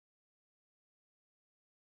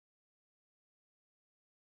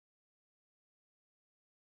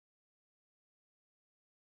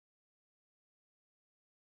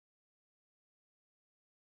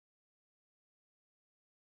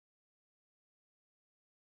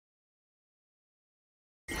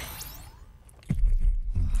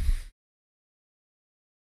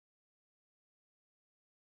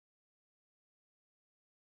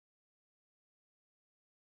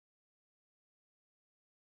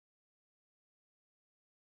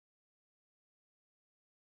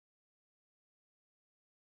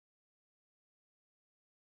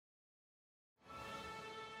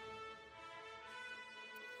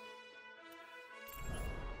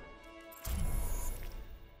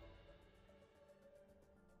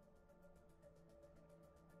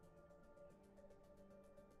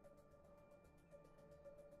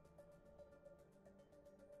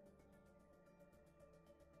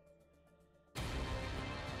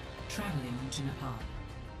Traveling to Nepal.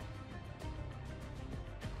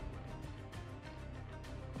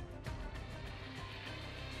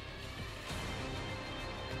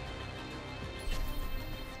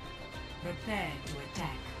 Prepare to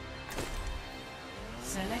attack.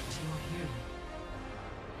 Select your hero.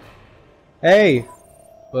 Hey!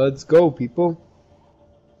 Let's go, people.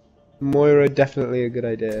 Moira, definitely a good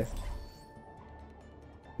idea.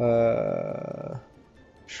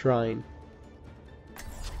 Shrine.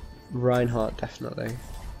 Reinhardt, definitely.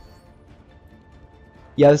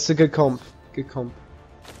 Yeah, this is a good comp. Good comp.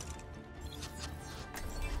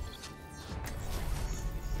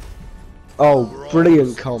 Oh,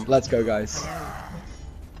 brilliant comp. Let's go, guys.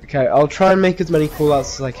 Okay, I'll try and make as many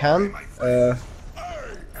callouts as I can.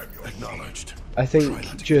 I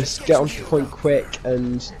think just get onto the point quick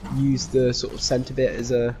and use the sort of centre bit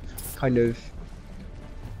as a kind of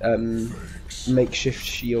makeshift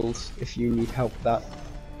shield if you need help with that.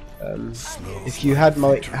 If you have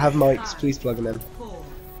mics, please plug them in. 4,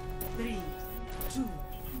 3, 2,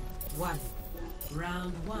 1.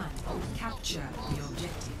 Round 1. Capture the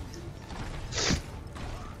objective.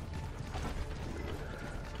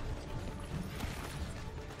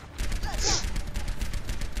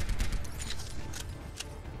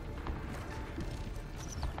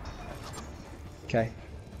 Okay.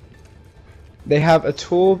 They have a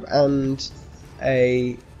Torb and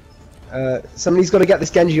a... somebody's got to get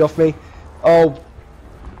this Genji off me. Oh.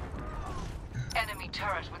 Enemy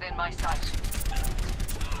turret within my sight.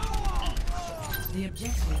 The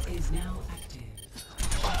objective is now active.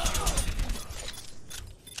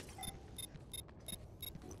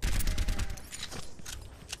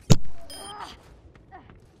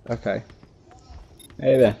 Okay.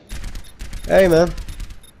 Hey there. Hey, man.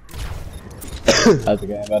 How's it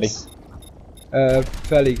going, buddy?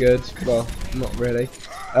 Fairly good. Well, not really.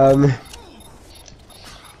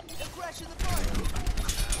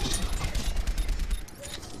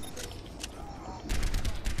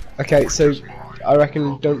 Okay, so I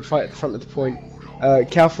reckon don't fight at the front of the point.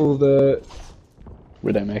 Careful the...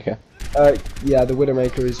 Widowmaker. Yeah, the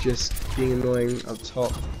Widowmaker is just being annoying up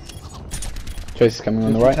top. Trace is coming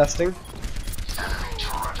on the right. Testing.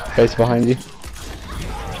 Trace behind you.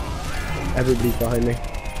 Everybody's behind me.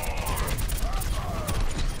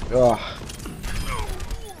 Ugh.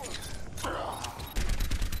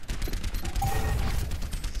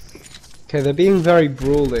 Okay, they're being very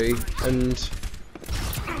brawly, and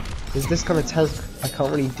is this kind of tank? I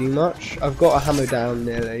can't really do much. I've got a hammer down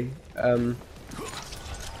nearly.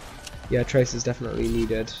 Yeah, Trace is definitely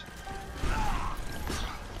needed.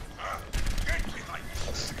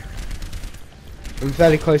 I'm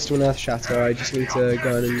fairly close to an Earth Shatter. I just need to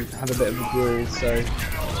go in and have a bit of a brawl. So.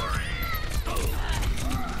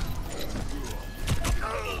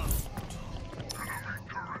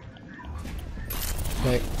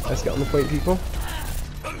 Okay, let's get on the point, people.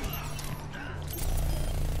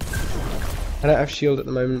 I don't have shield at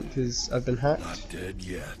the moment because I've been hacked. Not dead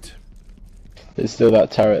yet. There's still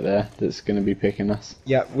that turret there that's going to be picking us.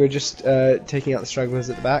 Yeah, we're just taking out the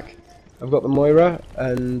stragglers at the back. I've got the Moira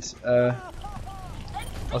and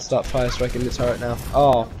I'll start fire striking the turret now.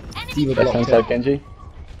 Oh, D.Va Left hand blocked side it. Genji.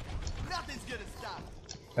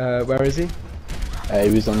 Where is he? He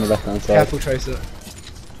was on the left hand side. Careful, Tracer.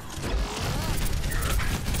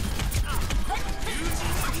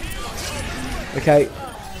 Okay,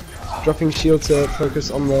 dropping shield to focus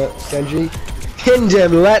on the Genji. Pinned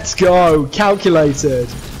him, let's go! Calculated!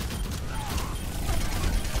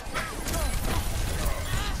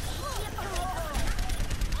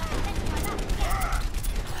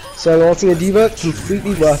 So ulting a D.Va,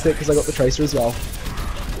 completely worth it because I got the Tracer as well.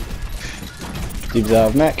 D.Va's out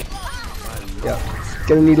of mech. Yeah,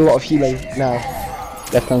 gonna need a lot of healing now.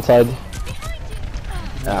 Left hand side.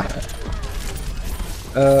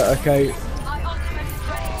 Okay.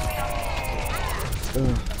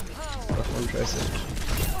 One Tracer.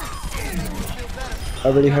 I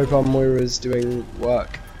really hope our Moira's doing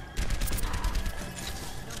work.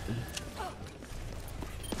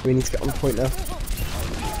 We need to get on the point now.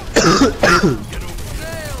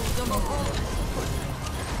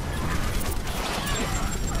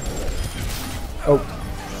 Oh,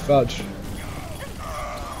 fudge.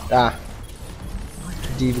 Ah.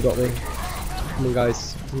 D.Va got me. Come on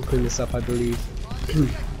guys, we'll clean this up I believe.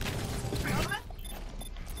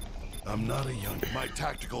 I'm not a young. My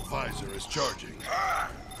tactical visor is charging.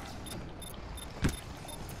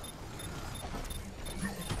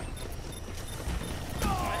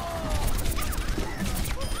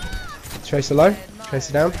 Tracer low,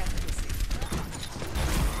 Tracer down.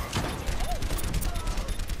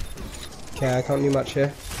 Okay, I can't do much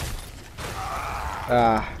here.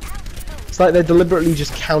 Ah, It's like they're deliberately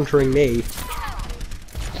just countering me. Do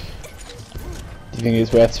you think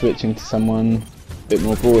it's worth switching to someone a bit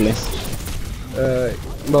more brawly?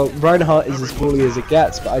 Well, Reinhardt is as brawly as it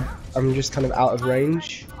gets, but I'm just kind of out of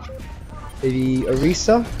range. Maybe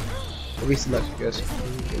Orisa? Orisa might be good.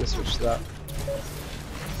 I'm gonna switch to that.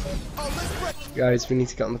 Guys, we need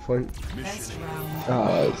to get on the point.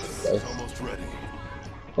 Oh, Almost ready.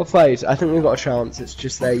 Well played. I think we've got a chance. It's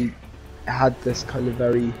just they had this kind of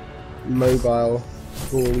very mobile,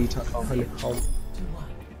 brawly type kind of comp.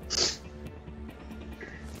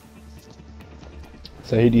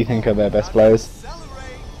 so who do you think are their best players?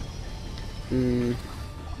 We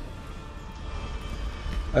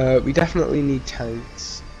definitely need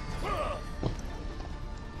tanks.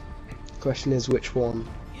 Question is which one?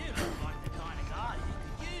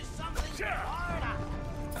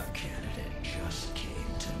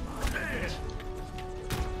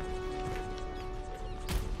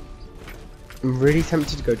 I'm really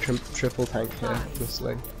tempted to go triple tank here,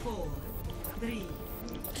 honestly.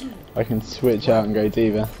 I can switch out and go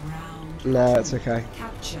Diva. Nah, it's okay.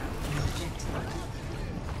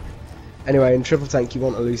 Anyway, in triple tank you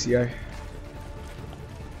want a Lucio.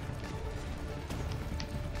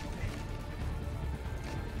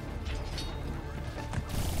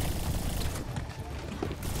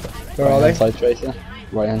 Where are they? Side Tracer.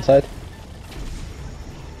 Right hand side.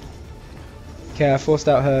 Okay, I forced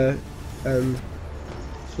out her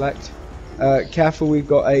deflect. Careful, we've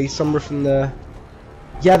got a Sombra from the...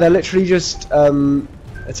 Yeah, they're literally just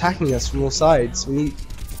attacking us from all sides. We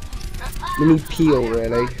need peel,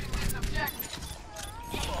 really.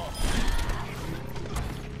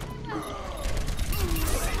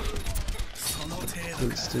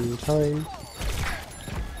 Instant time.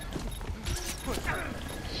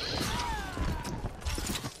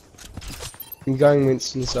 I'm going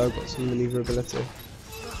Winston, so I've got some maneuverability.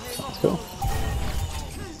 Let's go.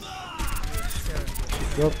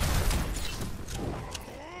 Yep.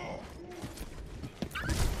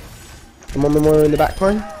 I'm on the Moira in the back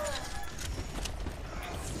line.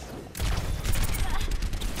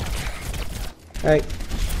 Hey.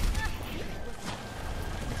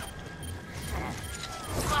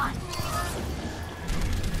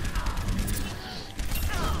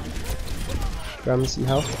 Grab me some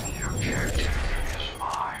health.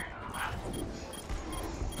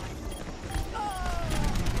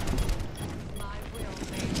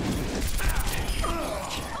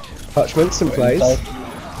 Parchments in place.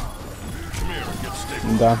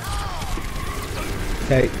 I'm down.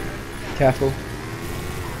 Okay, careful.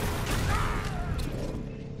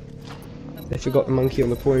 They forgot the monkey on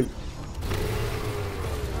the point.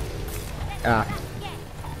 Ah.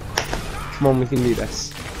 Come on, we can do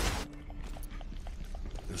this.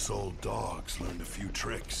 This old dog's learned a few I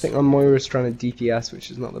tricks. think my Moira's trying to DPS, which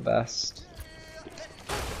is not the best.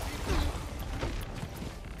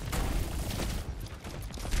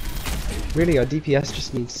 Really, our DPS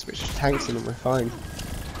just needs to switch to tanks and then we're fine.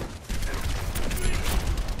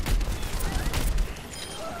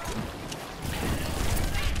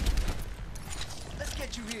 Let's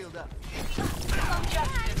get you healed up.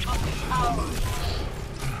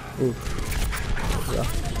 Oof. Yeah.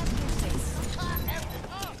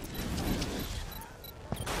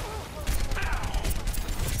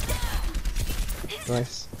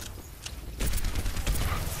 Nice.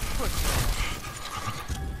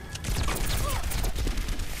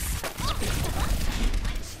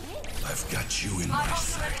 I've got you in my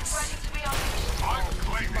sights.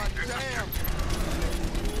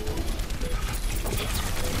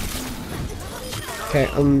 Okay,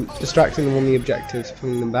 I'm distracting them on the objectives,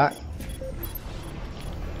 pulling them back.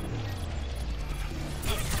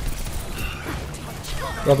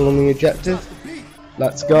 Rebel on the objective.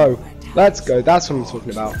 Let's go. Let's go. That's what I'm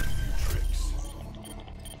talking about.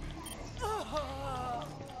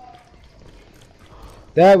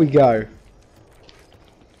 There we go.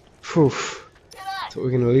 Phew. Thought we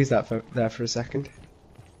were going to lose that there for a second.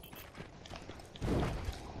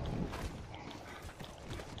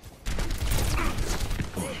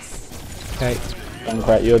 Okay.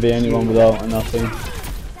 Junkrat, you're the only one with ult and nothing.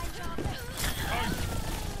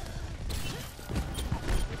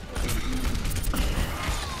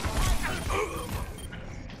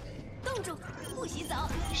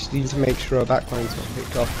 Just need to make sure our backline's not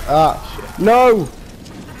picked off. Ah! No!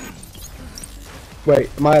 Wait,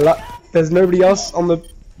 am I allowed? There's nobody else on the...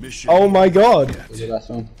 Oh my god! Was the last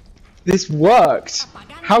one? This worked!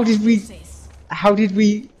 How did we...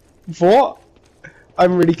 What?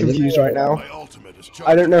 I'm really confused right now. My ultimate is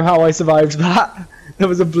I don't know how I survived that. There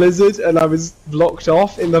was a blizzard and I was blocked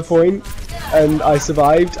off in the point and I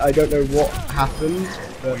survived. I don't know what happened.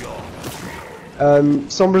 but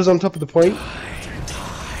Sombra's on top of the point.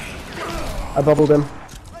 I bubbled him.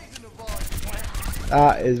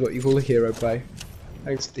 That is what you call a hero play.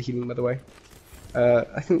 Thanks for the healing, by the way.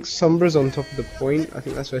 I think Sombra's on top of the point. I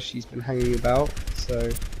think that's where she's been hanging about. So,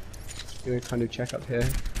 I'm gonna kind of check up here.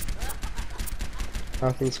 How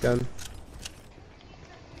are things going?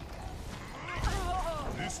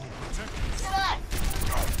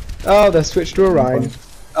 Oh, they're switched to Orion.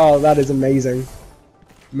 Oh, that is amazing.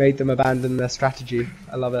 Made them abandon their strategy.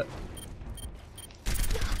 I love it.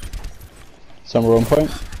 Sombra on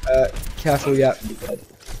point. Careful, yeah.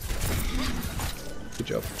 Good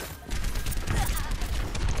job.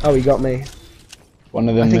 Oh, he got me. One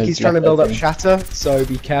of them. I think is he's trying to left, build I up think. shatter, so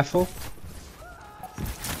be careful.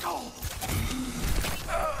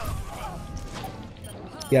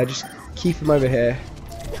 Yeah, just keep him over here.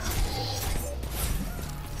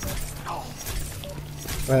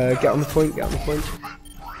 Get on the point, get on the point.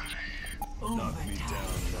 Knock me down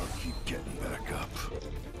and I'll keep getting back up.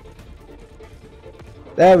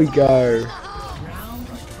 There we go.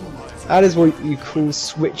 That is what you call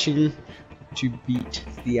switching to beat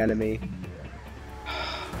the enemy.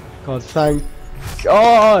 God, thank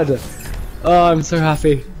God! Oh, I'm so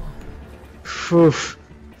happy. Phew.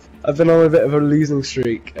 I've been on a bit of a losing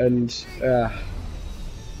streak, and I'm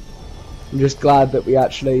just glad that we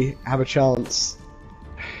actually have a chance.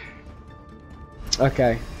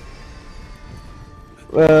 Okay.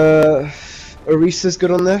 Orisa's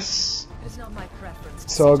good on this, It's not my preference to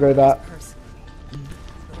so I'll go that. personally,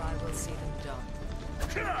 but I will see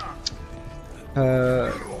them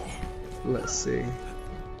done. Let's see.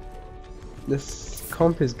 This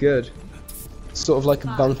comp is good. Sort of like a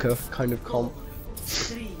bunker kind of comp,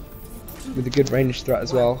 3, 2, with a good range threat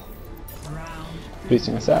as well. round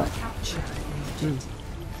Beating us out. capture the objective.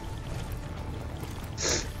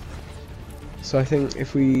 So I think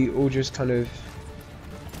if we all just kind of...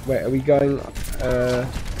 Wait, are we going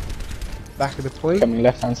back of the point? Coming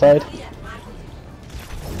left hand side.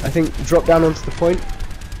 I think drop down onto the point.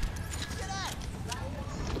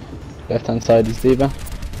 Left hand side is Diva.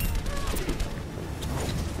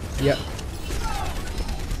 Yep.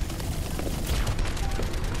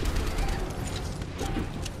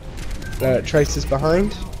 Tracer's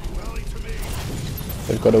behind.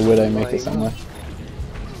 They've got a Widow maker somewhere.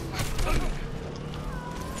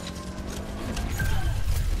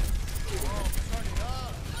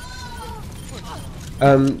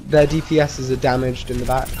 Their DPSs are damaged in the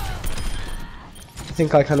back. I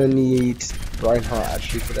think I kind of need Reinhardt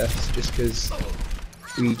actually for this, just because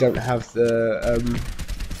we don't have the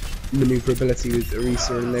maneuverability with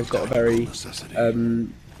Orisa, and they've got a very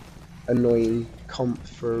annoying comp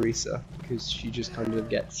for Orisa, because she just kind of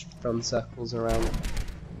gets run circles around.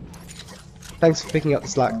 Thanks for picking up the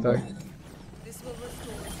slack though.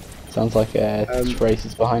 Sounds like Trace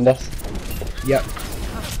is behind us. Yep.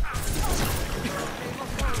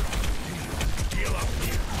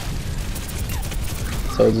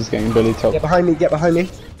 Soldier's getting bullied top. Get behind me, get behind me.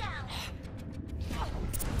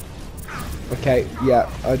 Okay, yeah,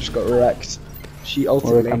 I just got wrecked. She Or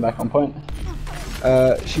ulted come me. back on point.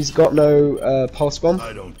 She's got no pulse bomb.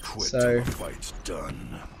 I don't quit So- till the fight's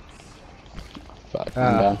done. But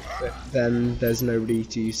come down. Then there's nobody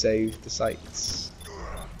to save the sites.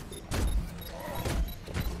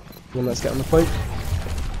 Well, let's get on the point.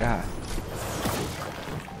 Ah,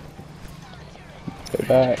 Go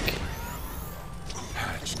back.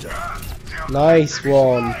 Patched up. nice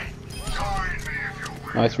one.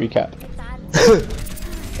 Nice recap.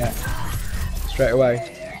 Yeah, straight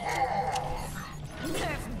away.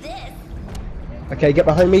 Okay, get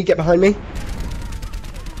behind me, get behind me.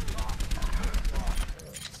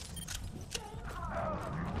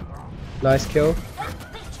 Nice kill.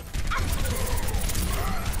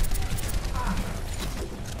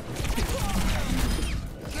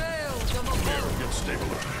 Get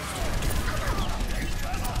stabilized.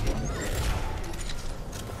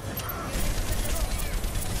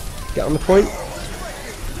 Get on the point.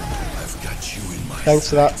 I've got you in my Thanks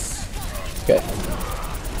for that. Okay.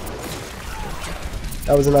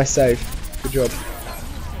 That was a nice save. Good job.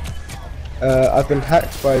 I've been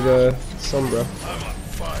hacked by the Sombra. I'm on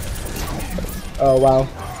fire. Oh wow.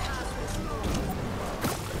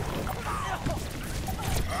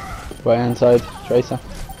 Right hand side, Tracer.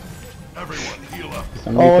 Everyone, heal up.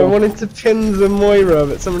 Somebody Oh, I kill. wanted to pin the Moira,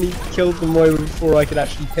 but somebody killed the Moira before I could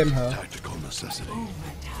actually pin her. Tactical necessity.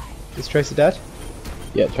 Is Tracer dead?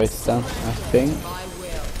 Yeah, Tracer's down, I think.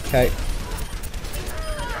 Okay.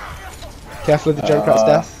 Careful of the Junkrat's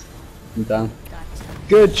death. I'm down.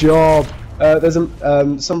 Good job! There's a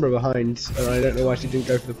Sombra behind, and I don't know why she didn't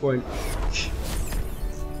go for the point.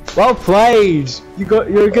 Well played.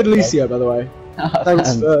 You're a good Lucio, by the way.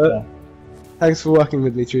 Thanks for working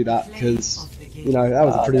with me through that, because you know that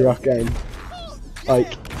was a pretty rough game.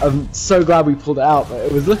 Like, I'm so glad we pulled it out, but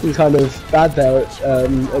it was looking kind of bad there at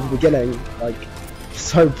the beginning. Like,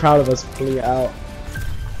 so proud of us for pulling it out.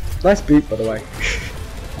 Nice boot, by the way.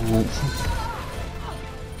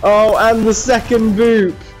 Oh, and the second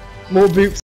boop. More boops.